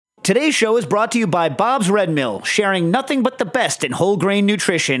Today's show is brought to you by Bob's Red Mill, sharing nothing but the best in whole grain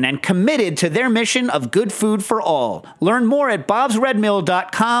nutrition and committed to their mission of good food for all. Learn more at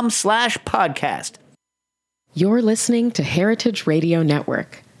bobsredmill.com/podcast. You're listening to Heritage Radio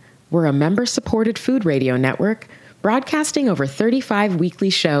Network. We're a member-supported food radio network broadcasting over 35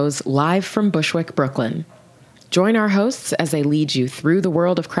 weekly shows live from Bushwick, Brooklyn. Join our hosts as they lead you through the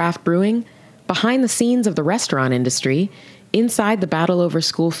world of craft brewing, behind the scenes of the restaurant industry, inside the battle over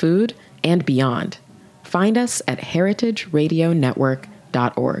school food, and beyond. Find us at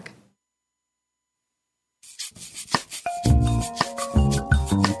heritageradionetwork.org.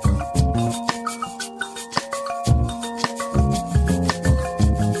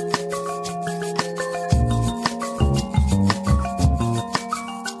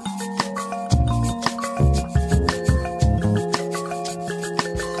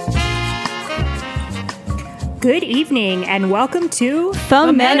 Good evening and welcome to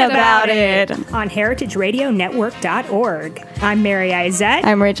Foment About It on heritageradionetwork.org. I'm Mary Izette.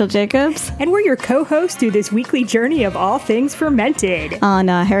 I'm Rachel Jacobs. And we're your co-hosts through this weekly journey of all things fermented. On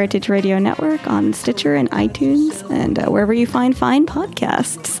Heritage Radio Network, on Stitcher and iTunes, and wherever you find fine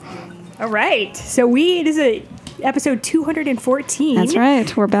podcasts. All right. So it is episode 214. That's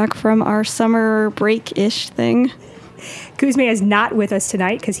right. We're back from our summer break-ish thing. Kuzme is not with us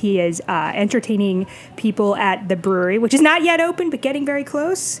tonight because he is entertaining people at the brewery, which is not yet open, but getting very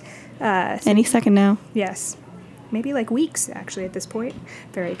close. Any second now. Yes. Maybe like weeks, actually, at this point.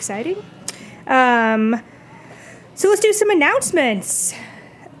 Very exciting. So let's do some announcements.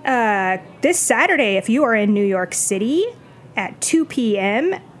 This Saturday, if you are in New York City at 2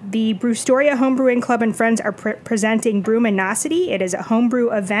 p.m., the Brewstoria Homebrewing Club and Friends are presenting Brewminosity. It is a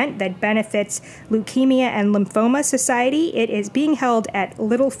homebrew event that benefits Leukemia and Lymphoma Society. It is being held at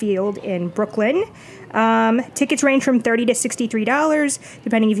Littlefield in Brooklyn. Tickets range from $30 to $63,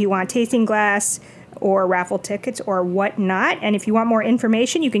 depending if you want tasting glass or raffle tickets or whatnot. And if you want more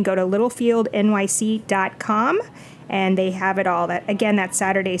information, you can go to littlefieldnyc.com, and they have it all. That's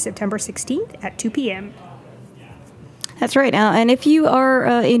Saturday, September 16th at 2 p.m. That's right. And if you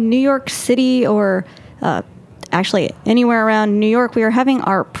are in New York City or actually anywhere around New York, we are having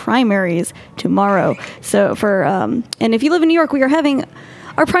our primaries tomorrow. So and if you live in New York, we are having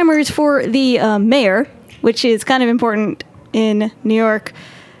our primaries for the mayor, which is kind of important in New York.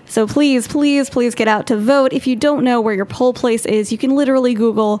 So please, please, please get out to vote. If you don't know where your poll place is, you can literally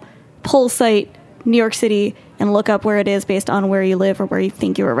Google poll site New York City and look up where it is based on where you live or where you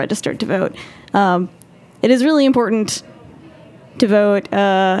think you are registered to vote. It is really important to vote,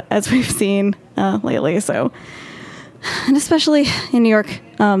 as we've seen lately. So, and especially in New York,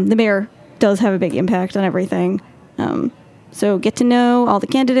 the mayor does have a big impact on everything. So get to know all the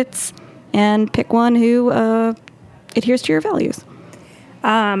candidates and pick one who adheres to your values.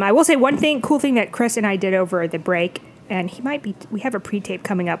 I will say one cool thing that Chris and I did over the break, and we have a pre-tape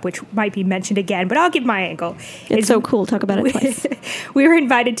coming up, which might be mentioned again, but I'll give my angle. It's so cool. Talk about it twice. We were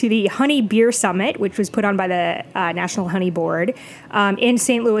invited to the Honey Beer Summit, which was put on by the National Honey Board in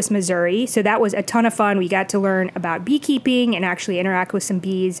St. Louis, Missouri. So that was a ton of fun. We got to learn about beekeeping and actually interact with some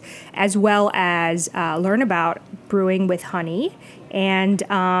bees, as well as learn about brewing with honey and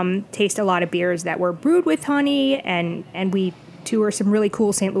taste a lot of beers that were brewed with honey, and we tour some really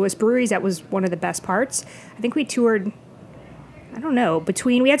cool St. Louis breweries. That was one of the best parts. I think we toured, I don't know,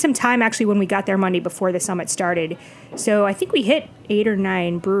 we had some time actually when we got there Monday before the summit started. So I think we hit 8 or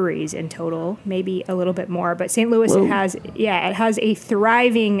 9 breweries in total, maybe a little bit more. But St. Louis, it has a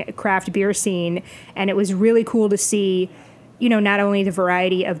thriving craft beer scene, and it was really cool to see, not only the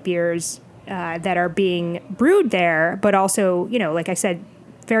variety of beers that are being brewed there, but also, like I said,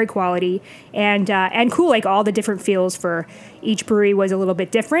 very quality and cool. Like all the different feels for each brewery was a little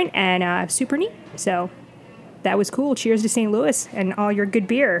bit different and super neat. So that was cool. Cheers to St. Louis and all your good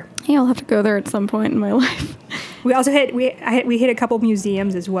beer. Yeah, I'll have to go there at some point in my life. We also hit a couple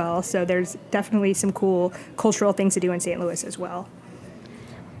museums as well. So there's definitely some cool cultural things to do in St. Louis as well.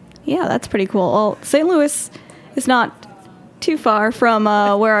 Yeah, that's pretty cool. Well, St. Louis is not too far from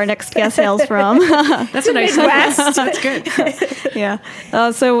where our next guest hails from. That's a nice Midwest. That's good. Yeah.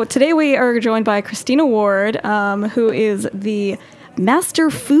 So today we are joined by Christina Ward, who is the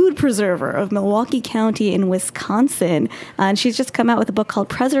master food preserver of Milwaukee County in Wisconsin. And she's just come out with a book called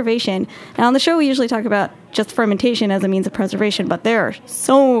Preservation. And on the show, we usually talk about just fermentation as a means of preservation, but there are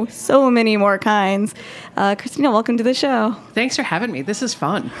so many more kinds. Christina, welcome to the show. Thanks for having me. This is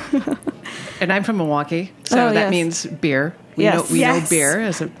fun. And I'm from Milwaukee, so that means beer. We know beer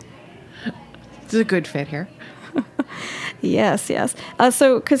is a good fit here. Yes.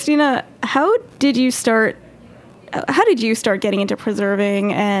 So, Christina, how did you start how did you start getting into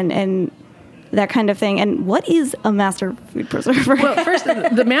preserving and that kind of thing? And what is a master food preserver? Well, first,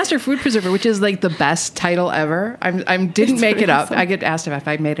 the master food preserver, which is like the best title ever. I didn't make it up. Awesome. I get asked if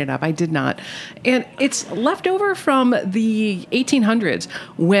I made it up. I did not. And it's left over from the 1800s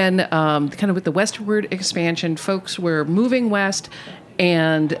when kind of with the westward expansion, folks were moving west.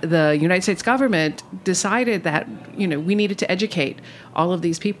 And the United States government decided that, we needed to educate all of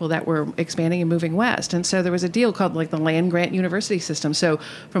these people that were expanding and moving west. And so there was a deal called like the land grant university system. So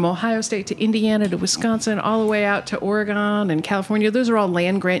from Ohio State to Indiana to Wisconsin, all the way out to Oregon and California, those are all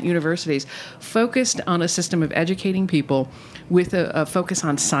land grant universities focused on a system of educating people with a focus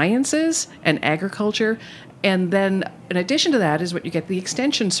on sciences and agriculture. And then in addition to that is what you get the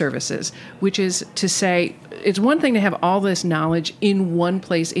extension services, which is to say it's one thing to have all this knowledge in one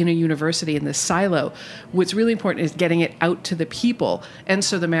place in a university in this silo. What's really important is getting it out to the people. And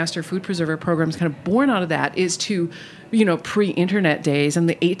so the Master Food Preserver program is kind of born out of that is to, pre-internet days in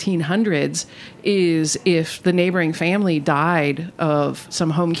the 1800s is if the neighboring family died of some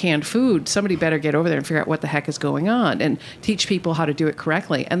home canned food, somebody better get over there and figure out what the heck is going on and teach people how to do it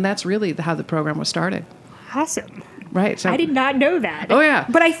correctly. And that's really how the program was started. Awesome. Right. So I did not know that. Oh, yeah.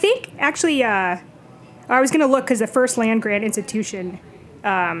 But I think, actually, I was going to look because the first land grant institution,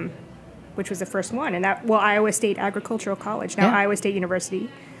 which was the first one, and Iowa State Agricultural College, now Iowa State University.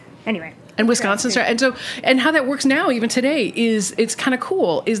 Anyway. And Wisconsin started. And how that works now, even today, is it's kind of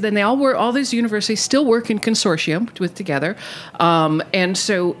cool, is then all these universities still work in consortium together. And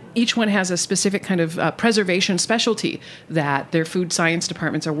so each one has a specific kind of preservation specialty that their food science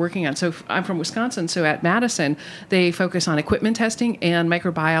departments are working on. So I'm from Wisconsin, so at Madison, they focus on equipment testing and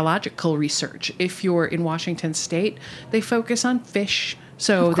microbiological research. If you're in Washington State, they focus on fish.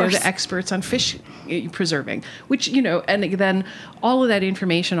 So they're the experts on fish preserving, which, and then all of that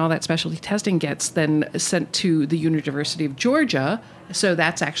information, all that specialty testing gets then sent to the University of Georgia. So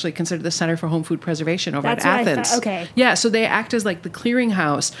that's actually considered the Center for Home Food Preservation over at Athens. Okay. Yeah, so they act as like the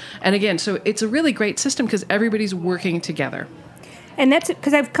clearinghouse. And again, so it's a really great system because everybody's working together. And that's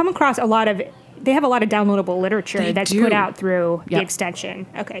because I've come across they have a lot of downloadable literature that's put out through the extension.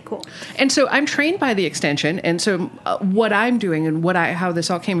 Okay, cool. And so I'm trained by the extension. And so what I'm doing and how this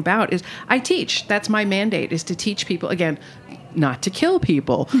all came about is I teach. That's my mandate, is to teach people, again, not to kill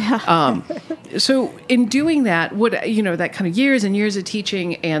people. So in doing that, that kind of years and years of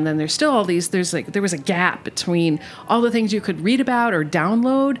teaching, and then there's still all these, there was a gap between all the things you could read about or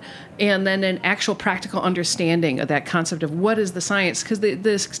download and then an actual practical understanding of that concept of what is the science. Because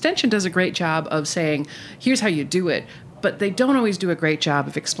this extension does a great job of saying, here's how you do it. But they don't always do a great job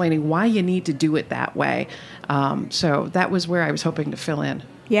of explaining why you need to do it that way. So that was where I was hoping to fill in.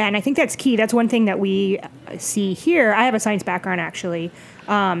 Yeah, and I think that's key. That's one thing that we see here. I have a science background, actually,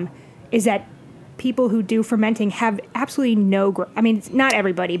 is that people who do fermenting have absolutely not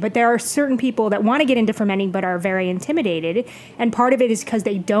everybody, but there are certain people that want to get into fermenting but are very intimidated. And part of it is because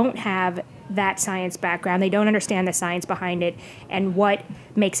they don't have that science background. They don't understand the science behind it and what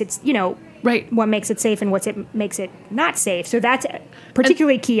makes it, what makes it safe and makes it not safe. So that's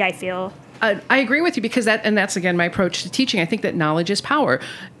particularly key, I feel. I agree with you because that's again my approach to teaching. I think that knowledge is power,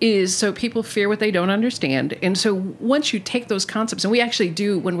 is so people fear what they don't understand. And so once you take those concepts, and we actually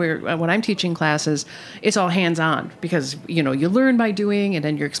do when I'm teaching classes, it's all hands-on because, you learn by doing, and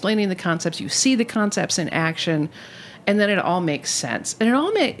then you're explaining the concepts, you see the concepts in action. And then it all makes sense. And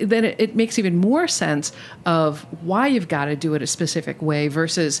it makes even more sense of why you've got to do it a specific way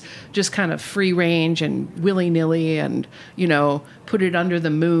versus just kind of free range and willy-nilly and, put it under the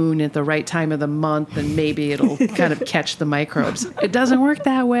moon at the right time of the month and maybe it'll kind of catch the microbes. It doesn't work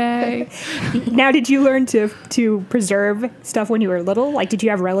that way. Now, did you learn to preserve stuff when you were little? Like, did you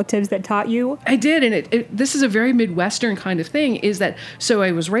have relatives that taught you? I did. And this is a very Midwestern kind of thing, is that, so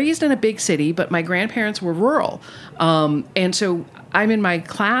I was raised in a big city, but my grandparents were rural. And so I'm in my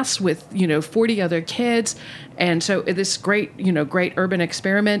class with, 40 other kids. And so this great urban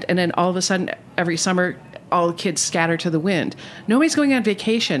experiment. And then all of a sudden, every summer, all the kids scatter to the wind. Nobody's going on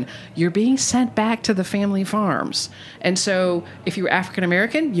vacation. You're being sent back to the family farms. And so if you were African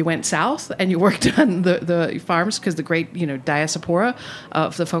American, you went south and you worked on the farms because the great, diaspora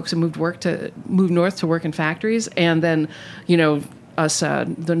of the folks who moved north to work in factories. And then, us,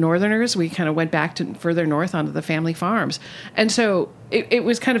 the Northerners, we kind of went back to further north onto the family farms. And so it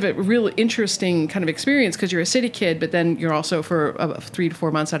was kind of a real interesting kind of experience because you're a city kid, but then you're also for 3 to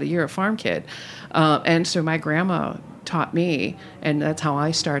 4 months out of the year a farm kid. And so my grandma taught me, and that's how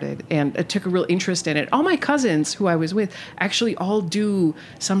I started. And I took a real interest in it. All my cousins who I was with actually all do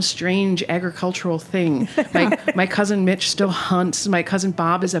some strange agricultural thing. My cousin Mitch still hunts. My cousin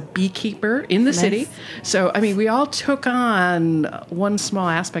Bob is a beekeeper in the city. So, I mean, we all took on one small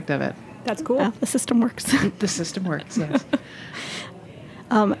aspect of it. That's cool. The system works. The system works, yes.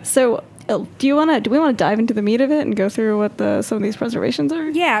 So, do we want to dive into the meat of it and go through what some of these preservations are?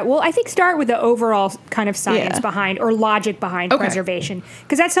 Yeah, well, I think start with the overall kind of science Yeah. behind or logic behind Okay. preservation,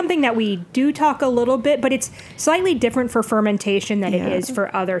 because that's something that we do talk a little bit, but it's slightly different for fermentation than it Yeah. is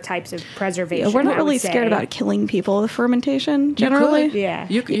for other types of preservation. Yeah, we're not I would really say. scared about killing people with fermentation generally. You could. Yeah.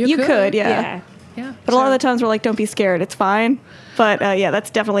 You could, yeah. Yeah. Yeah. But a lot of the times we're like, don't be scared, it's fine. But yeah, that's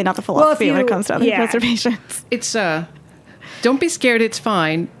definitely not the philosophy when it comes to other preservations. It's don't be scared, it's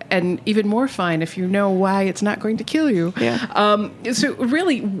fine, and even more fine if you know why it's not going to kill you. Yeah. So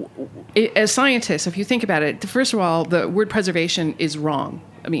really, as scientists, if you think about it, first of all, the word preservation is wrong.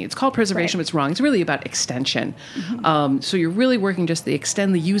 I mean, it's called preservation, but it's wrong. It's really about extension. So you're really working just to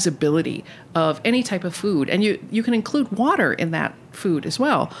extend the usability of any type of food, and you can include water in that food as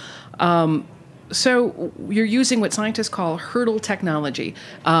well. So you're using what scientists call hurdle technology.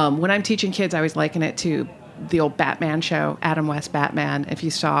 When I'm teaching kids, I always liken it to the old Batman show, Adam West Batman. If you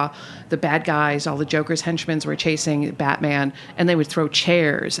saw the bad guys, all the Joker's henchmen were chasing Batman, and they would throw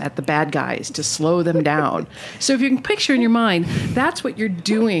chairs at the bad guys to slow them down. So if you can picture in your mind, that's what you're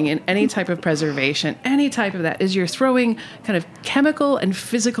doing in any type of preservation, any type of that, is you're throwing kind of chemical and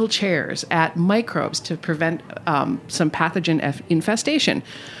physical chairs at microbes to prevent some pathogen infestation.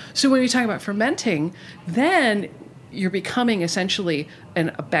 So when you're talking about fermenting, then you're becoming essentially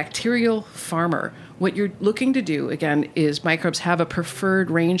a bacterial farmer. What you're looking to do, again, is microbes have a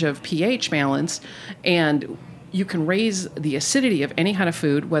preferred range of pH balance, and you can raise the acidity of any kind of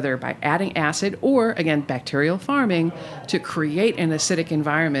food, whether by adding acid or, again, bacterial farming, to create an acidic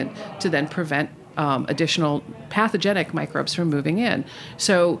environment to then prevent additional pathogenic microbes from moving in.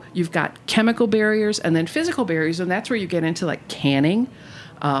 So you've got chemical barriers and then physical barriers, and that's where you get into like canning.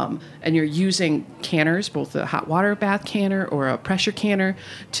 And you're using canners, both a hot water bath canner or a pressure canner,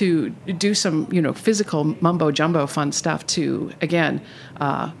 to do some, physical mumbo jumbo fun stuff to, again,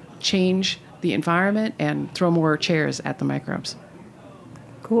 change the environment and throw more chairs at the microbes.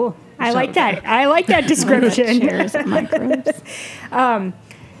 Cool. I like that. I like that description. Chairs at microbes.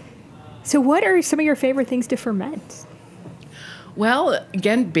 So what are some of your favorite things to ferment? Well,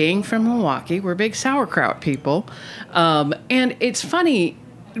 again, being from Milwaukee, we're big sauerkraut people. And it's funny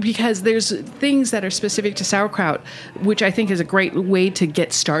because there's things that are specific to sauerkraut, which I think is a great way to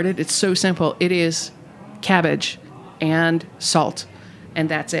get started. It's so simple. It is cabbage and salt, and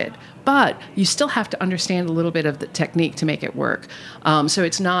that's it. But you still have to understand a little bit of the technique to make it work. So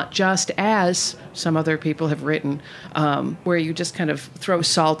it's not just as some other people have written, where you just kind of throw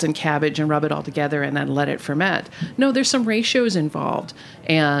salt and cabbage and rub it all together and then let it ferment. No, there's some ratios involved,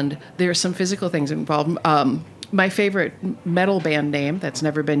 and there's some physical things involved. My favorite metal band name that's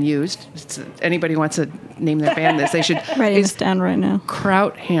never been used, anybody wants to name their band this, they should. Writing this down right now.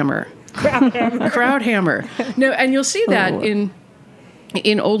 Krauthammer. Krauthammer. No, and you'll see that in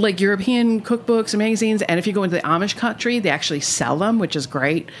old like European cookbooks and magazines, and if you go into the Amish country, they actually sell them, which is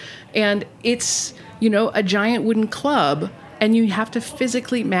great. And it's, a giant wooden club, and you have to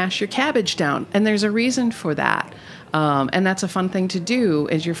physically mash your cabbage down, and there's a reason for that. And that's a fun thing to do,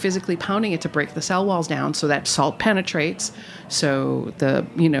 is you're physically pounding it to break the cell walls down so that salt penetrates, so the,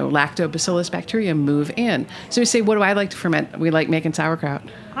 lactobacillus bacteria move in. So we say, what do I like to ferment? We like making sauerkraut.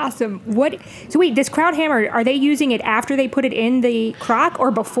 Awesome. So wait, this Krauthammer, are they using it after they put it in the crock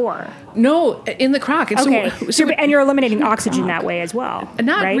or before? No, in the crock. And okay. And you're eliminating oxygen that way as well.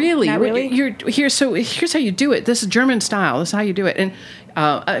 Not right? really. Not really? Here's how you do it. This is German style. This is how you do it. And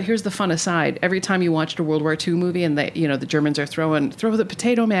here's the fun aside. Every time you watched a World War II movie and the Germans are throw the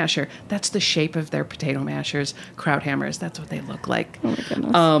potato masher, that's the shape of their potato mashers, Krauthammers. That's what they look like. Oh my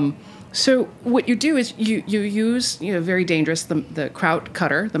goodness. So what you do is you use, very dangerous, the kraut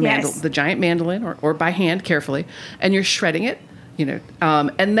cutter, the giant mandolin, or by hand carefully, and you're shredding it,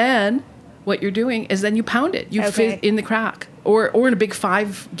 and then what you're doing is then you pound it. You fit in the crock, or in a big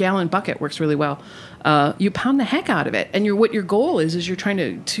 5-gallon bucket, works really well. You pound the heck out of it, and what your goal is you're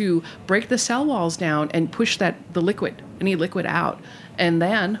trying to break the cell walls down and push any liquid out, and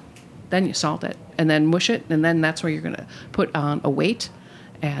then you salt it, and then mush it, and then that's where you're going to put on a weight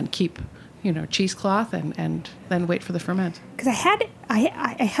and keep, cheesecloth and then wait for the ferment. Because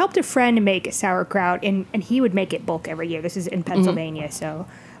I helped a friend make a sauerkraut, and he would make it bulk every year. This is in Pennsylvania, so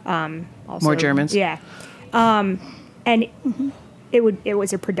also More Germans. Yeah. And it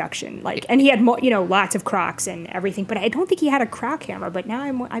was a production, like, and he had lots of crocks and everything, but I don't think he had a crock hammer. But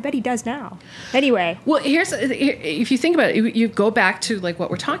now I bet he does now. Anyway, well, if you think about it, you go back to like what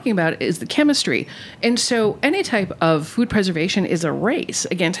we're talking about is the chemistry, and so any type of food preservation is a race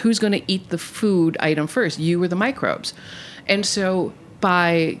against who's going to eat the food item first, you or the microbes, and so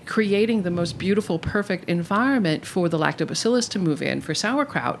by creating the most beautiful, perfect environment for the lactobacillus to move in for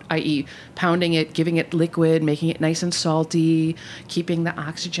sauerkraut, i.e. pounding it, giving it liquid, making it nice and salty, keeping the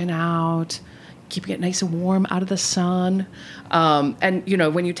oxygen out, keeping it nice and warm out of the sun. And,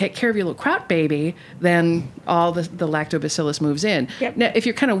 when you take care of your little kraut baby, then all the lactobacillus moves in. Yep. Now, if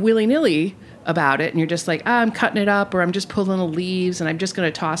you're kind of willy-nilly about it and you're just like, I'm cutting it up or I'm just pulling the leaves and I'm just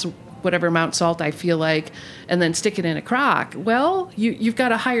going to toss whatever amount salt I feel like, and then stick it in a crock, well, you've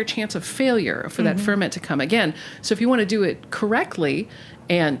got a higher chance of failure for that ferment to come again. So if you want to do it correctly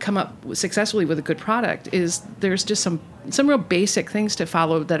and come up successfully with a good product, there's just some real basic things to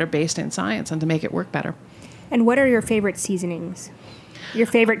follow that are based in science and to make it work better. And what are your favorite seasonings? Your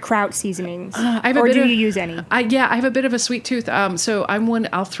favorite kraut seasonings? Do you use any? I have a bit of a sweet tooth. So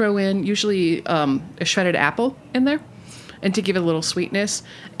I'll throw in usually a shredded apple in there, and to give it a little sweetness,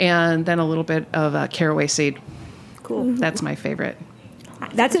 and then a little bit of caraway seed. Cool. That's my favorite.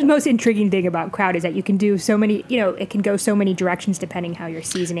 That's the most intriguing thing about kraut is that you can do so many, it can go so many directions depending how you're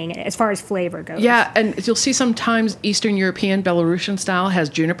seasoning as far as flavor goes. Yeah, and you'll see sometimes Eastern European, Belarusian style has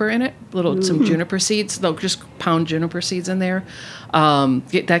juniper in it, some juniper seeds. They'll just pound juniper seeds in there.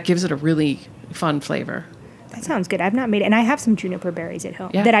 That gives it a really fun flavor. That sounds good. I've not made it, and I have some juniper berries at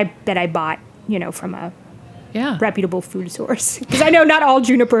home that I bought, from a reputable food source, because I know not all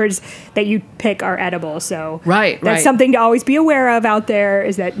junipers that you pick are edible. So that's something to always be aware of out there,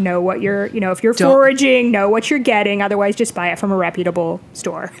 is that know what you're, if you're foraging, know what you're getting. Otherwise, just buy it from a reputable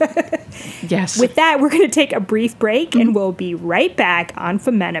store. Yes. With that, we're going to take a brief break, and we'll be right back on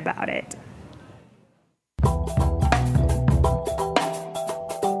Ferment About It.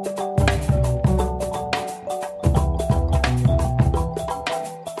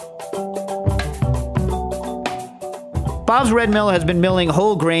 Bob's Red Mill has been milling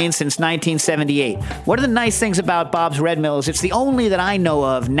whole grain since 1978. One of the nice things about Bob's Red Mill is it's the only that I know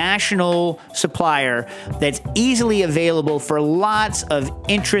of national supplier that's easily available for lots of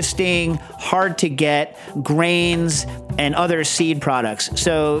interesting, hard-to-get grains and other seed products.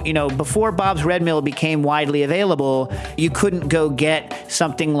 So, before Bob's Red Mill became widely available, you couldn't go get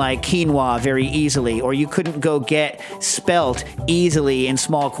something like quinoa very easily, or you couldn't go get spelt easily in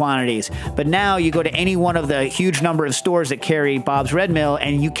small quantities. But now you go to any one of the huge number of stores that carry Bob's Red Mill,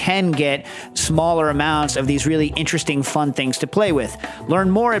 and you can get smaller amounts of these really interesting, fun things to play with. Learn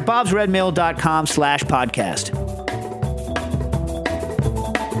more at bobsredmill.com/podcast.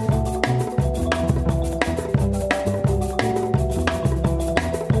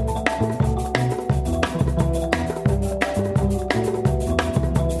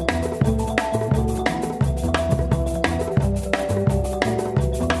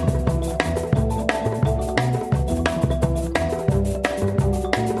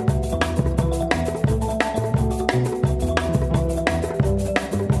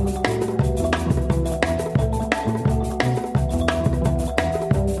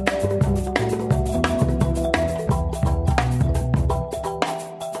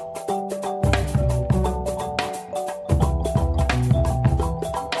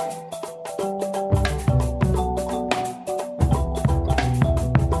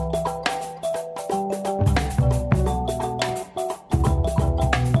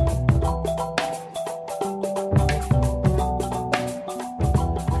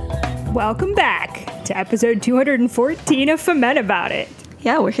 Welcome back to episode 214 of Ferment About It.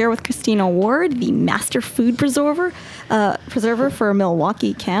 Yeah, we're here with Christina Ward, the master food preserver for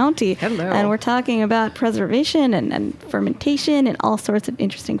Milwaukee County. Hello. And we're talking about preservation and fermentation and all sorts of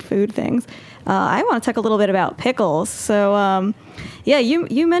interesting food things. I want to talk a little bit about pickles. So,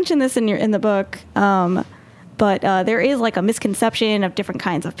 you mentioned this in the book, but there is like a misconception of different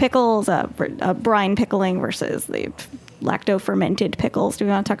kinds of pickles, brine pickling versus the lacto-fermented pickles. Do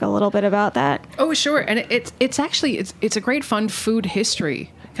you want to talk a little bit about that? Oh, sure. And it's actually a great fun food history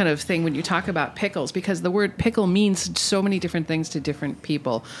kind of thing when you talk about pickles, because the word pickle means so many different things to different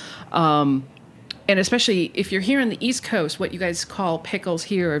people. And And especially if you're here in the East Coast, what you guys call pickles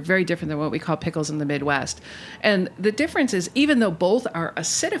here are very different than what we call pickles in the Midwest. And the difference is, even though both are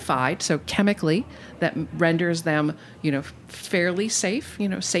acidified, so chemically, that renders them, fairly safe,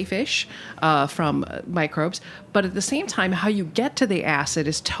 safe-ish from microbes. But at the same time, how you get to the acid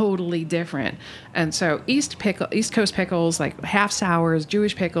is totally different. And so East Coast pickles, like half sours,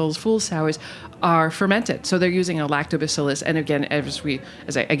 Jewish pickles, full sours, are fermented. So they're using a lactobacillus. And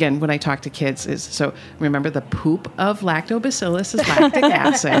again, when I talk to kids, so remember, the poop of lactobacillus is lactic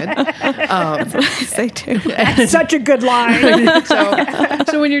acid. That's what I say too. That's such a good line.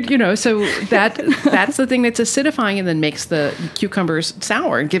 so when you're, so that's the thing that's acidifying and then makes the cucumbers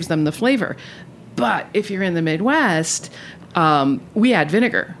sour and gives them the flavor. But if you're in the Midwest, we add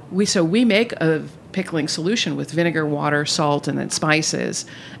vinegar. We make a pickling solution with vinegar, water, salt, and then spices,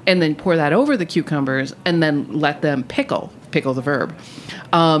 and then pour that over the cucumbers and then let them pickle the verb.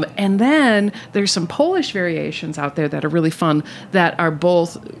 And then there's some Polish variations out there that are really fun that are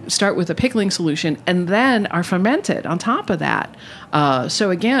both start with a pickling solution and then are fermented on top of that.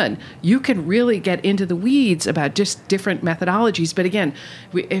 So again, you can really get into the weeds about just different methodologies. But again,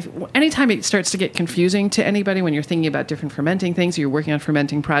 anytime it starts to get confusing to anybody when you're thinking about different fermenting things, or you're working on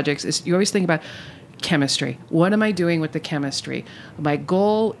fermenting projects, you always think about chemistry. What am I doing with the chemistry? My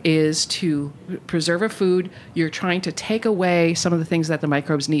goal is to preserve a food. You're trying to take away some of the things that the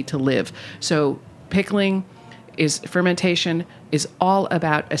microbes need to live. So fermentation is all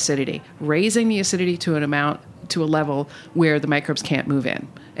about acidity, raising the acidity to a level where the microbes can't move in.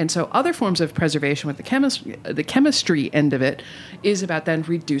 And so other forms of preservation with the chemistry end of it is about then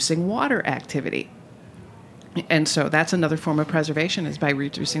reducing water activity. And so that's another form of preservation, is by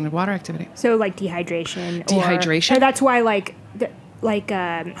reducing the water activity. So like dehydration. Dehydration. Or that's why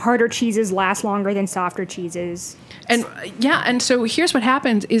harder cheeses last longer than softer cheeses. And so here's what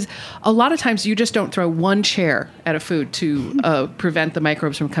happens is a lot of times you just don't throw one chair at a food to prevent the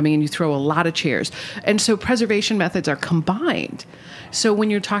microbes from coming in. You throw a lot of chairs. And so preservation methods are combined. So when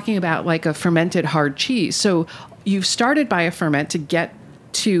you're talking about like a fermented hard cheese, so you've started by a ferment to get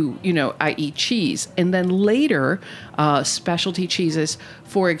to, i.e. cheese. And then later, specialty cheeses,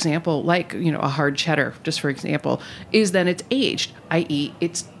 for example, like, a hard cheddar, just for example, is then it's aged, i.e.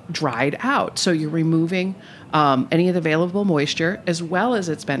 it's dried out. So you're removing any of the available moisture as well as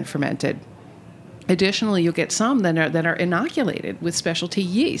it's been fermented. Additionally, you'll get some that are inoculated with specialty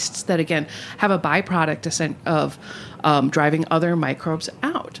yeasts that, again, have a byproduct of driving other microbes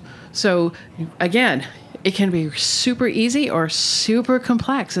out. So, again, it can be super easy or super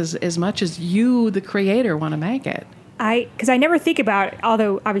complex as much as you, the creator, want to make it. Because I never think about,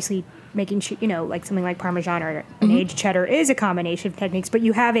 although obviously making, like something like Parmesan or an aged cheddar is a combination of techniques, but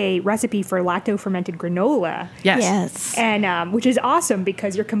you have a recipe for lacto-fermented granola. Yes. And which is awesome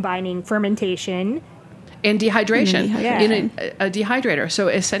because you're combining fermentation and dehydration in a dehydrator. So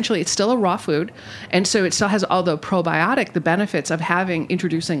essentially, it's still a raw food, and so it still has all the probiotic, the benefits of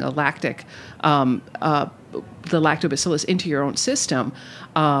introducing a lactic, the lactobacillus into your own system,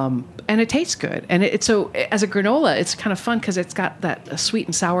 and it tastes good. And so as a granola, it's kind of fun because it's got that sweet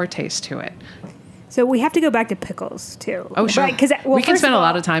and sour taste to it. So we have to go back to pickles, too. Oh, sure. Right, we can spend a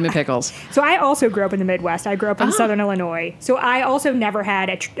lot of time in pickles. So I also grew up in the Midwest. I grew up in Southern Illinois. So I also never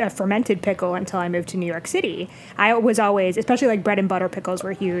had a fermented pickle until I moved to New York City. I was always, especially like bread and butter pickles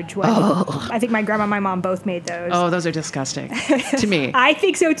were huge. I think my grandma and my mom both made those. Oh, those are disgusting to me. I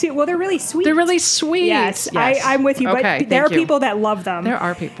think so, too. Well, they're really sweet. They're really sweet. Yes. I'm with you. Okay, but there are people that love them. There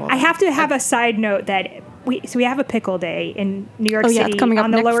are people. I have to have a side note that we have a pickle day in New York City, it's coming up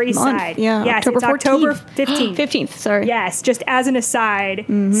on the next Lower East month. Side. Yeah, yes, October it's October 14th. 15th, sorry. Yes, just as an aside,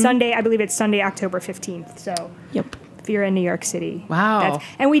 Sunday, I believe it's Sunday, October 15th. So yep. If you're in New York City. Wow.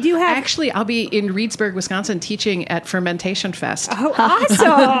 And we do have... Actually, I'll be in Reedsburg, Wisconsin, teaching at Fermentation Fest. Oh,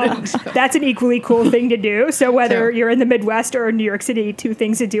 awesome. That's an equally cool thing to do. So whether you're in the Midwest or in New York City, two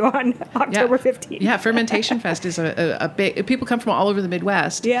things to do on October 15th. Yeah, Fermentation Fest is a big... People come from all over the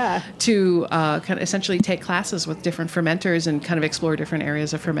Midwest to kind of essentially take classes with different fermenters and kind of explore different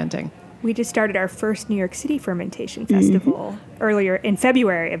areas of fermenting. We just started our first New York City Fermentation Festival earlier in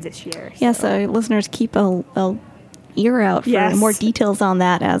February of this year. Yeah, so listeners keep a ear out for more details on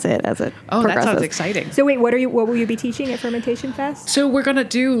that as it progresses. That sounds exciting. So wait, what will you be teaching at Fermentation Fest? So we're going to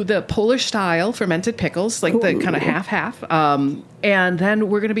do the Polish style fermented pickles, like the kind of half. And then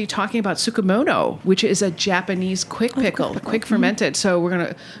we're going to be talking about tsukemono, which is a Japanese quick pickle, quick fermented. So we're going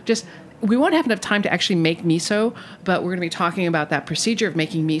to we won't have enough time to actually make miso, but we're going to be talking about that procedure of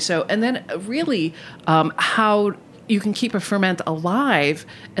making miso, and then really how you can keep a ferment alive,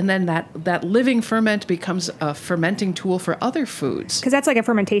 and then that living ferment becomes a fermenting tool for other foods. Because that's like a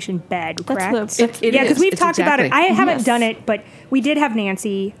fermentation bed, correct? It yeah, because is. we've It's talked about it. exactly- I haven't done it, but we did have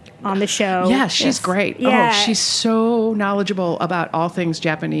Nancy on the show. Yeah, she's great. Yeah. Oh, she's so knowledgeable about all things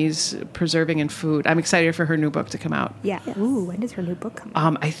Japanese preserving in food. I'm excited for her new book to come out. Yeah. Ooh, when does her new book come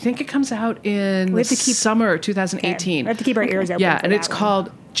out? I think it comes out in We have to keep- summer 2018. We have to keep our ears open. Yeah, for and that it's one.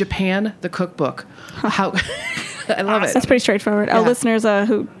 called Japan the Cookbook. How I love it. That's pretty straightforward. Our Yeah. listeners,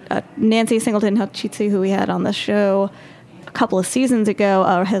 Nancy Singleton Hachitsu, who we had on the show a couple of seasons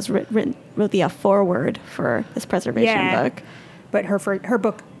ago, has wrote the foreword for this preservation book. But her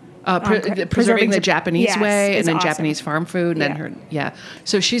book. Preserving the Japanese yes, way, is and then awesome. Japanese farm food, and then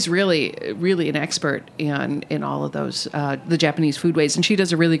so she's really an expert in all of those the Japanese foodways, and she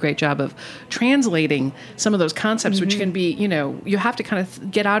does a really great job of translating some of those concepts, which can be, you have to kind of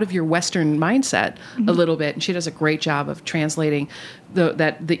get out of your Western mindset a little bit, and she does a great job of translating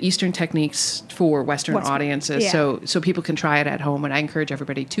the Eastern techniques for Western audiences, so people can try it at home. And I encourage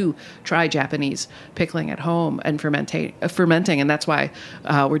everybody to try Japanese pickling at home and fermenting, and that's why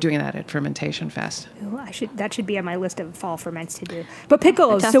we're doing that at Fermentation Fest. Ooh, that should be on my list of fall ferments to do. But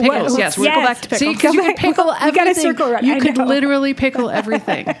pickles. So Pickles, what? yes. We'll go back to pickles. See, because you can pickle everything. You got to circle around. You I could know. literally pickle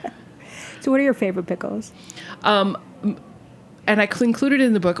everything. So what are your favorite pickles? And I included it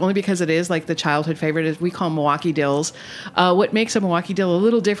in the book only because it is like the childhood favorite. Is we call them Milwaukee dills. What makes a Milwaukee dill a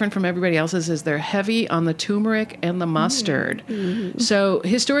little different from everybody else's is they're heavy on the turmeric and the mustard. Mm-hmm. So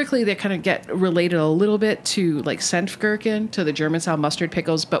historically, they kind of get related a little bit to like Senfgurken, to the German-style mustard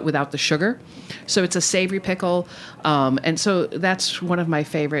pickles, but without the sugar. So it's a savory pickle, and so that's one of my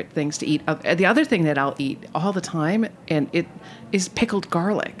favorite things to eat. The other thing that I'll eat all the time, and it is pickled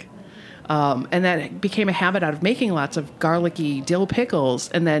garlic. And that became a habit out of making lots of garlicky dill pickles,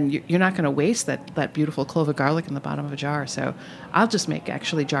 and then you're not going to waste that beautiful clove of garlic in the bottom of a jar. So I'll just make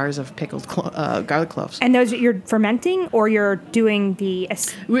actually jars of pickled garlic cloves. And those you're fermenting, or you're doing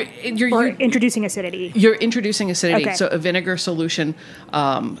or introducing acidity? You're introducing acidity, Okay. so a vinegar solution,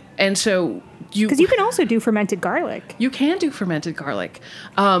 and so Because you can also do fermented garlic. You can do fermented garlic.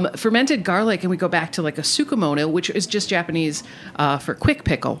 Fermented garlic, and we go back to like a tsukemono, which is just Japanese for quick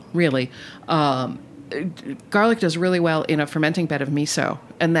pickle, really. Garlic does really well in a fermenting bed of miso,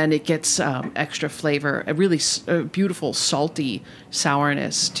 and then it gets extra flavor, a really beautiful salty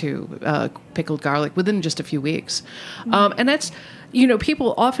sourness to pickled garlic within just a few weeks. And that's,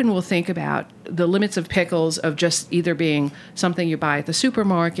 people often will think about the limits of pickles of just either being something you buy at the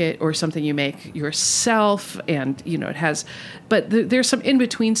supermarket or something you make yourself, and it has, but there's some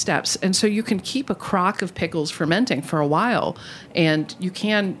in-between steps, and so you can keep a crock of pickles fermenting for a while, and you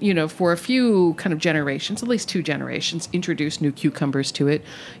can, for a few kind of generations, at least 2 generations, introduce new cucumbers to it.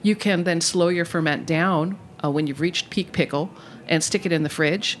 You can then slow your ferment down when you've reached peak pickle and stick it in the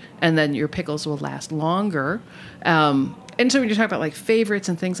fridge, and then your pickles will last longer. And so when you talk about like favorites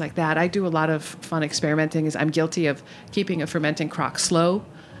and things like that, I do a lot of fun experimenting. I'm guilty of keeping a fermenting crock slow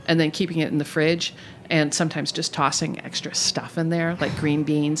and then keeping it in the fridge, and sometimes just tossing extra stuff in there, like green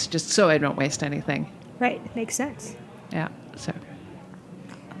beans, just so I don't waste anything. Right, makes sense. Yeah, so.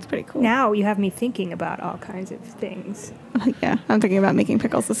 It's pretty cool. Now you have me thinking about all kinds of things. Yeah, I'm thinking about making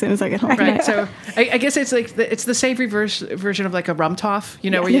pickles as soon as I get home. Right, so I guess it's like it's the savory version of like a rum toff,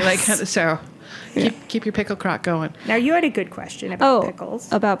 where you like, so keep your pickle crock going. Now you had a good question about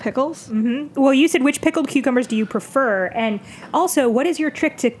pickles. About pickles? Mm-hmm. Well, you said which pickled cucumbers do you prefer, and also what is your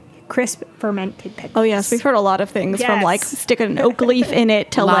trick to crisp fermented pickles? Oh yes, we've heard a lot of things from Yes. like stick an oak leaf in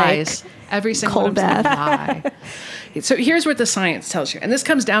it to Lies. Every single cold one of them bath. lie. So here's what the science tells you, and this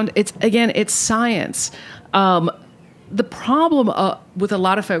comes down to it's science. The problem with a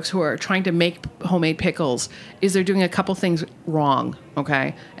lot of folks who are trying to make homemade pickles is they're doing a couple things wrong,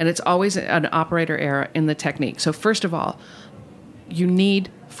 okay? And it's always an operator error in the technique. So first of all, you need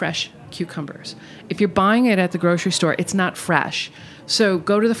fresh cucumbers. If you're buying it at the grocery store, it's not fresh. So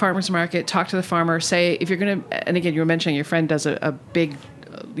go to the farmer's market, talk to the farmer, say, if you're going to, and again, you were mentioning your friend does a big,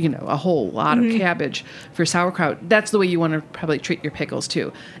 a whole lot of cabbage for sauerkraut. That's the way you want to probably treat your pickles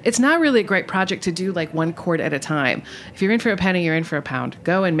too. It's not really a great project to do like 1 quart at a time. If you're in for a penny, you're in for a pound.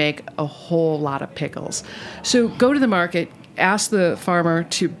 Go and make a whole lot of pickles. So go to the market, ask the farmer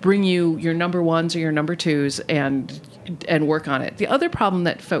to bring you your number 1s or your number 2s, and and work on it. The other problem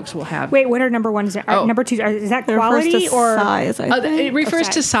that folks will have. Wait, what are number ones? Number twos? Is that It refers quality to or size? I think. It refers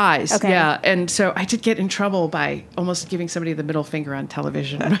size. to size, Okay. yeah. And so I did get in trouble by almost giving somebody the middle finger on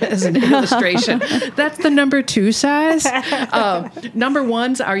television as an illustration. That's the number 2 size. Number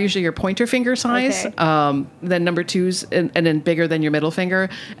 1s are usually your pointer finger size. Okay. Then number 2s, and then bigger than your middle finger.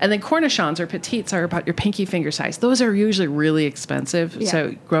 And then cornichons or petites are about your pinky finger size. Those are usually really expensive,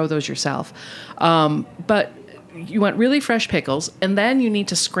 so grow those yourself. But you want really fresh pickles, and then you need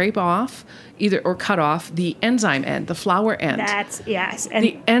to scrape off or cut off the enzyme end, the flower end. That's yes. And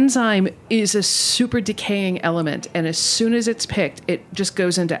The enzyme is a super decaying element, and as soon as it's picked, it just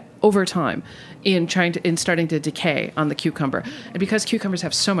goes into overtime in starting to decay on the cucumber. And because cucumbers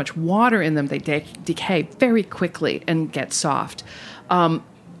have so much water in them, they decay very quickly and get soft.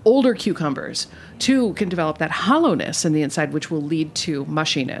 Older cucumbers too can develop that hollowness in the inside, which will lead to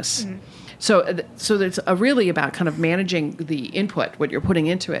mushiness. So it's really about kind of managing the input, what you're putting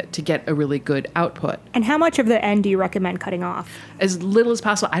into it, to get a really good output. and how much of the end do you recommend cutting off? As little as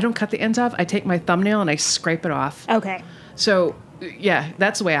possible. I don't cut the ends off. I take my thumbnail and I scrape it off. Okay. So, yeah,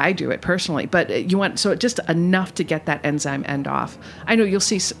 that's the way I do it personally. But you want just enough to get that enzyme end off. I know you'll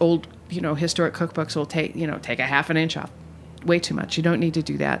see old, historic cookbooks will take a half an inch off. Way too much. You don't need to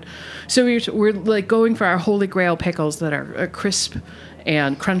do that. So we're like going for our holy grail pickles that are crisp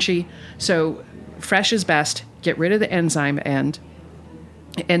and crunchy. So fresh is best. Get rid of the enzyme end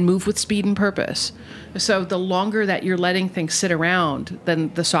and move with speed and purpose. So the longer that you're letting things sit around,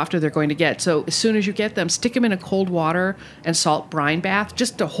 then the softer they're going to get. So as soon as you get them, stick them in a cold water and salt brine bath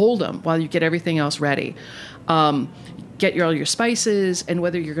just to hold them while you get everything else ready. Get all your spices, and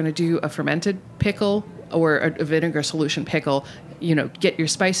whether you're going to do a fermented pickle or a vinegar solution pickle, get your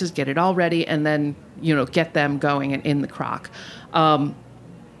spices, get it all ready, and then, get them going and in the crock. A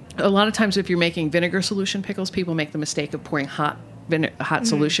lot of times if you're making vinegar solution pickles, people make the mistake of pouring hot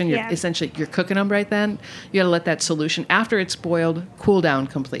solution. You're cooking them right then. You got to let that solution, after it's boiled, cool down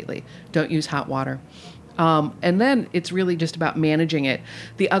completely. Don't use hot water. And then it's really just about managing it.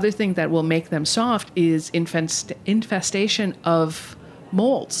 The other thing that will make them soft is infestation of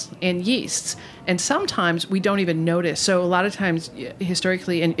molds and yeasts. And sometimes we don't even notice. So a lot of times,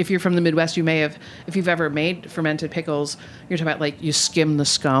 historically, and if you're from the Midwest, you may have, if you've ever made fermented pickles, you're talking about like you skim the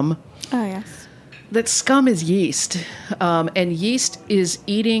scum. Oh, yes. That scum is yeast. And yeast is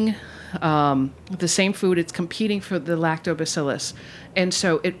eating the same food. It's competing for the lactobacillus. And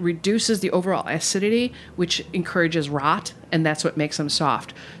so it reduces the overall acidity, which encourages rot, and that's what makes them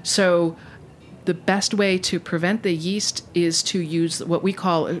soft. So the best way to prevent the yeast is to use what we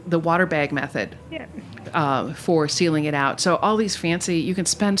call the water bag method for sealing it out. So all these fancy, you can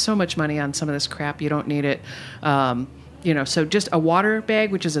spend so much money on some of this crap, you don't need it. So just a water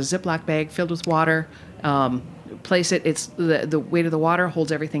bag, which is a Ziploc bag filled with water, place it, it's the weight of the water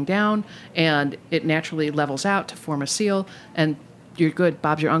holds everything down, and it naturally levels out to form a seal, and you're good.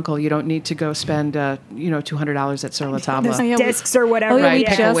 Bob's your uncle. You don't need to go spend, $200 at Sur La Table. Yeah, Discs or whatever. Right, yeah.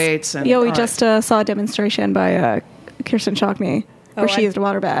 pickle weights. And, we just saw a demonstration by Kirsten Shockney where she used a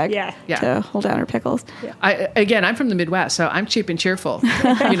water bag to hold down her pickles. Yeah. I'm from the Midwest, so I'm cheap and cheerful.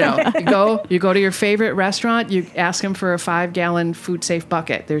 You go to your favorite restaurant, you ask them for a 5-gallon food safe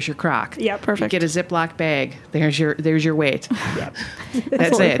bucket. There's your crock. Yeah, perfect. You get a Ziploc bag. There's your weight. Yep.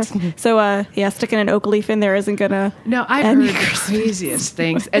 That's it. Perfect. So sticking an oak leaf in there isn't gonna. No, I've heard the craziest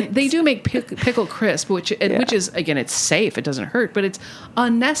things, and they do make pickle crisp, which is, again, it's safe. It doesn't hurt, but it's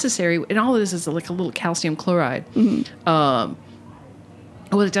unnecessary. And all of this is like a little calcium chloride. Mm-hmm.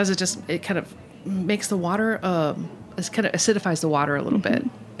 What it does is it kind of makes the water, it kind of acidifies the water a little bit,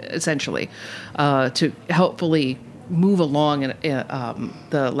 essentially, to helpfully move along the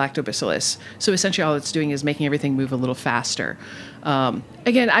lactobacillus. So essentially all it's doing is making everything move a little faster.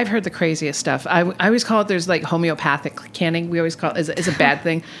 Again, I've heard the craziest stuff. I always call it, there's like homeopathic canning. We always call it is a bad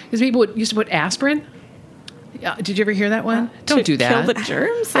thing. Because people used to put aspirin. Did you ever hear that one? Don't do that. Kill the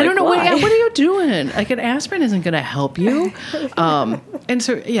germs? I don't know. What why? are you doing? Like an aspirin isn't going to help you. And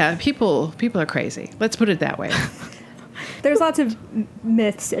so, people are crazy. Let's put it that way. There's lots of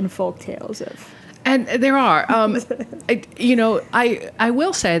myths and folk tales of. And there are. I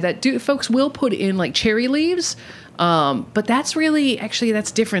will say that folks will put in like cherry leaves. But that's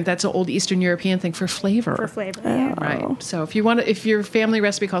that's different. That's an old Eastern European thing for flavor. For flavor, yeah. Right. So if your family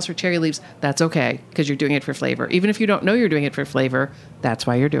recipe calls for cherry leaves, that's okay because you're doing it for flavor. Even if you don't know you're doing it for flavor, that's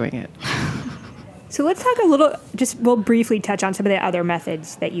why you're doing it. So let's talk we'll briefly touch on some of the other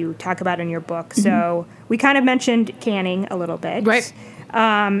methods that you talk about in your book. Mm-hmm. So we kind of mentioned canning a little bit. Right.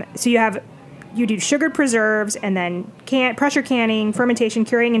 So you have you do sugared preserves and then pressure canning, fermentation,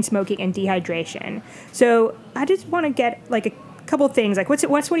 curing and smoking, and dehydration. So I just want to get like a couple things. Like what's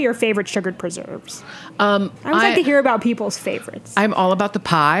one of your favorite sugared preserves? I always like to hear about people's favorites. I'm all about the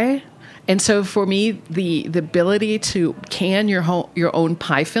pie. And so for me, the ability to can your own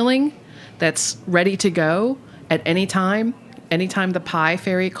pie filling that's ready to go at any time, anytime the pie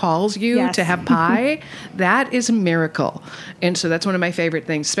fairy calls you to have pie, that is a miracle. And so that's one of my favorite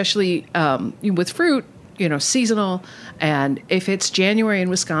things, especially with fruit, seasonal. And if it's January in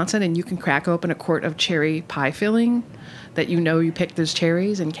Wisconsin and you can crack open a quart of cherry pie filling that you picked those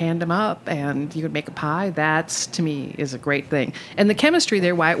cherries and canned them up and you could make a pie, that's, to me, is a great thing. And the chemistry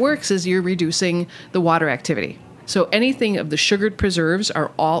there, why it works, is you're reducing the water activity. So anything of the sugared preserves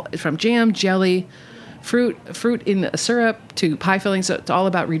are all from jam, jelly, fruit in a syrup to pie filling. So it's all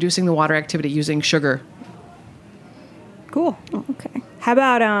about reducing the water activity using sugar. Cool. Oh, okay. How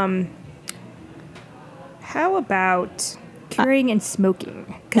about curing and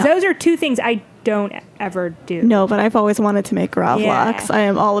smoking? Because those are two things I don't ever do. No, but I've always wanted to make gravlax. Yeah. I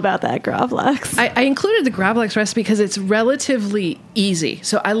am all about that gravlax. I included the gravlax recipe because it's relatively easy.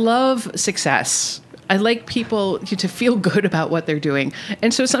 So I love success. I like people to feel good about what they're doing.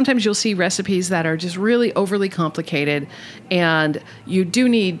 And so sometimes you'll see recipes that are just really overly complicated and you do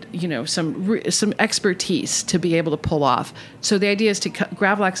need, some expertise to be able to pull off. So the idea is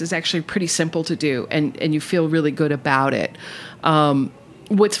gravlax is actually pretty simple to do and you feel really good about it.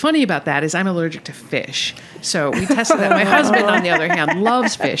 What's funny about that is I'm allergic to fish. So we tested that. My husband, on the other hand,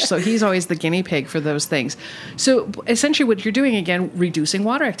 loves fish. So he's always the guinea pig for those things. So essentially what you're doing, again, reducing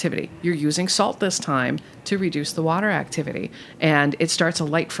water activity. You're using salt this time to reduce the water activity. And it starts a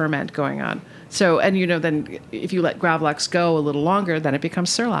light ferment going on. So, and then if you let gravlax go a little longer, then it becomes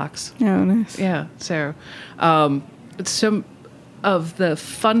Surlax. Oh, nice. Yeah. So some of the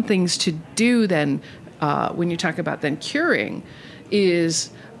fun things to do then when you talk about then curing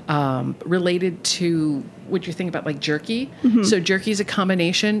is related to what you think about like jerky. Mm-hmm. So jerky is a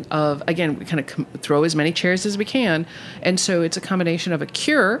combination of, again, we kind of throw as many chairs as we can. And so it's a combination of a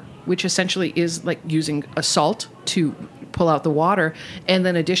cure, which essentially is like using a salt to pull out the water. And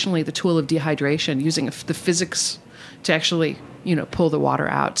then additionally, the tool of dehydration, using the physics to actually, pull the water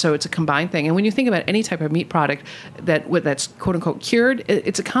out. So it's a combined thing. And when you think about any type of meat product that's quote unquote cured,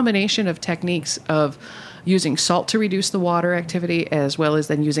 it's a combination of techniques of using salt to reduce the water activity as well as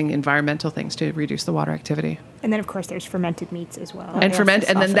then using environmental things to reduce the water activity. And then, of course, there's fermented meats as well. And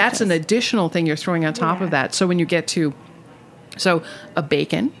then that's an additional thing you're throwing on top of that. So when you get to, a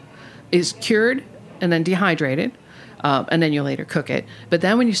bacon is cured and then dehydrated. And then you later cook it. But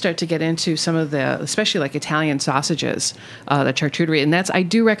then when you start to get into some of the, especially like Italian sausages, the charcuterie, and I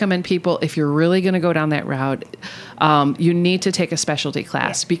do recommend people, if you're really going to go down that route, you need to take a specialty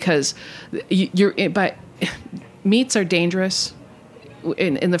class because meats are dangerous.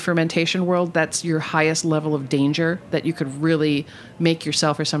 In the fermentation world, that's your highest level of danger that you could really make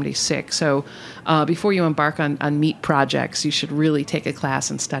yourself or somebody sick. So before you embark on meat projects, you should really take a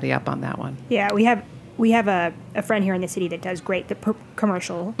class and study up on that one. Yeah, we have a friend here in the city that does great,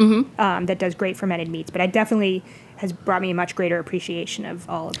 commercial, that does great fermented meats. But I definitely has brought me a much greater appreciation of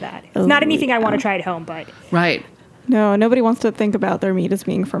all of that. It's not anything I want to try at home, but... Right. No, nobody wants to think about their meat as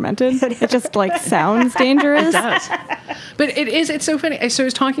being fermented. It just sounds dangerous. It does. But it's so funny. So I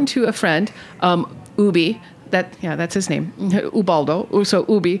was talking to a friend, Ubi. That's his name, Ubaldo. So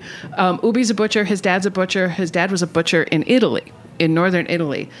Ubi. Ubi's a butcher. His dad's a butcher. His dad was a butcher in Italy, in northern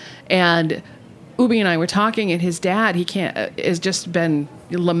Italy. And Ubi and I were talking, and his dad, has just been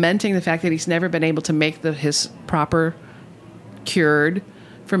lamenting the fact that he's never been able to make his proper cured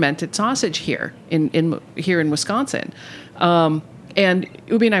fermented sausage here in Wisconsin. And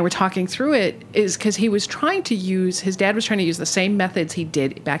Ubi and I were talking through it is because his dad was trying to use the same methods he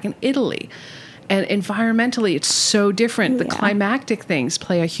did back in Italy. And environmentally, it's so different. The climactic things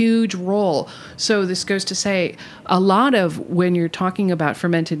play a huge role. So this goes to say a lot of when you're talking about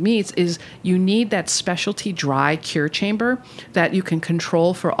fermented meats is you need that specialty dry cure chamber that you can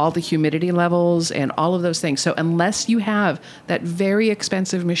control for all the humidity levels and all of those things. So unless you have that very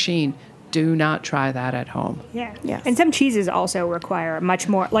expensive machine, do not try that at home. Yeah. Yes. And some cheeses also require much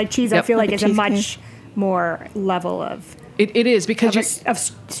more, like cheese, I feel like is a much more level of... It is because of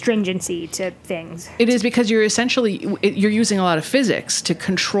stringency to things. It is because you're using a lot of physics to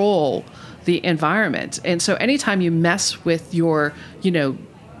control the environment. And so anytime you mess with your,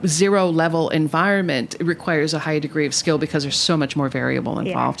 zero level environment, it requires a high degree of skill because there's so much more variable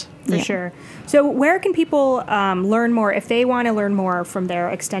involved. For sure. So where can people learn more if they want to learn more from their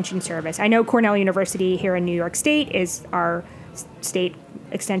extension service? I know Cornell University here in New York State is our state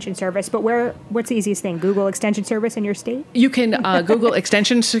extension service. But what's the easiest thing? Google extension service in your state? You can Google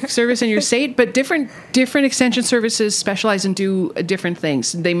extension service in your state, but different extension services specialize and do different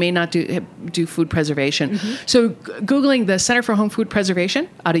things. They may not do food preservation. So Googling the Center for Home Food Preservation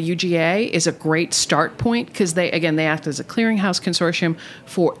out of UGA is a great start point because they act as a clearinghouse consortium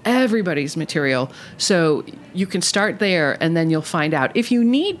for everybody's material. So you can start there, and then you'll find out. If you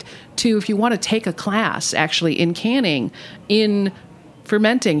want to take a class actually in canning, in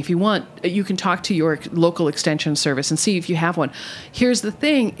fermenting, if you want, you can talk to your local extension service and see if you have one. Here's the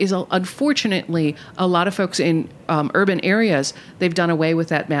thing is, unfortunately, a lot of folks in urban areas, they've done away with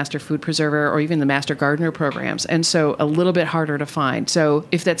that master food preserver or even the master gardener programs. And so a little bit harder to find. So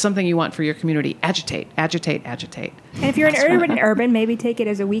if that's something you want for your community, agitate. And if you're in urban, maybe take it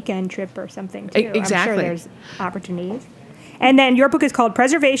as a weekend trip or something too. Exactly. I'm sure there's opportunities. And then your book is called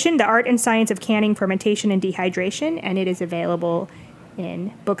Preservation, The Art and Science of Canning, Fermentation, and Dehydration, and it is available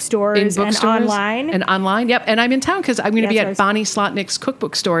in bookstores and online. Yep. And I'm in town because I'm going to be at Bonnie Slotnick's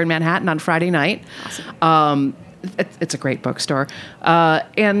cookbook store in Manhattan on Friday night. Awesome. It's a great bookstore.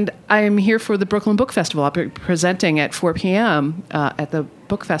 And I'm here for the Brooklyn Book Festival. I'll be presenting at 4 p.m. At the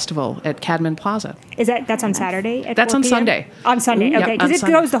Book Festival at Cadman Plaza. That's on Saturday? That's on Sunday. On Sunday, okay. Because Yep,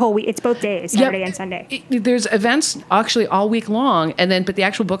 it goes the whole week. It's both days, Saturday and Sunday. There's events actually all week long, but the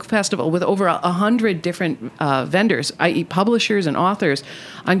actual book festival with over 100 different vendors, i.e. publishers and authors,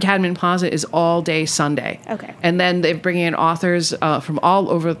 on Cadman Plaza is all day Sunday. Okay. And then they're bringing in authors from all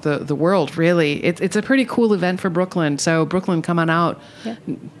over the world, really. It's a pretty cool event for Brooklyn. So Brooklyn, come on out. Yeah.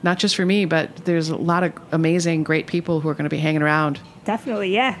 Not just for me, but there's a lot of amazing, great people who are going to be hanging around.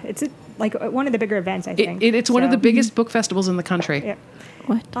 Definitely, yeah. It's like one of the bigger events, I think. It's one of the biggest book festivals in the country. Yeah.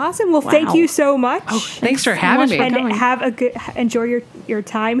 What? Awesome. Well, thank you so much. Oh, thanks for having me. And enjoy your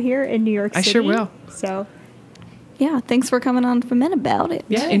time here in New York City. I sure will. So, Yeah, thanks for coming on Ferment About It.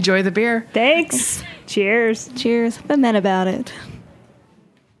 Yeah, enjoy the beer. thanks. Cheers. Cheers. Ferment About It.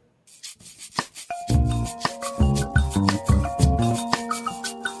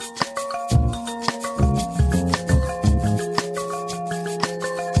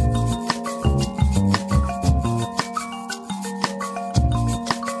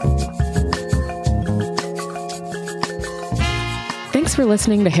 Thanks for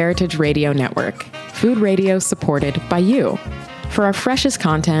listening to Heritage Radio Network, food radio supported by you. For our freshest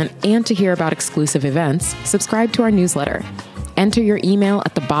content and to hear about exclusive events, subscribe to our newsletter. Enter your email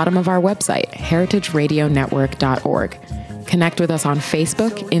at the bottom of our website, heritageradionetwork.org. Connect with us on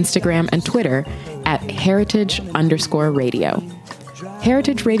Facebook, Instagram, and Twitter at heritage_radio.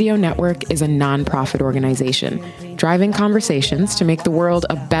 Heritage Radio Network is a nonprofit organization driving conversations to make the world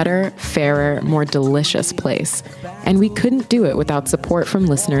a better, fairer, more delicious place. And we couldn't do it without support from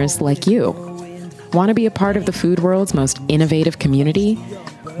listeners like you. Want to be a part of the food world's most innovative community?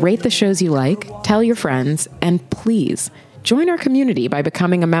 Rate the shows you like, tell your friends, and please join our community by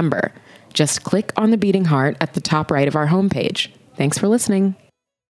becoming a member. Just click on the beating heart at the top right of our homepage. Thanks for listening.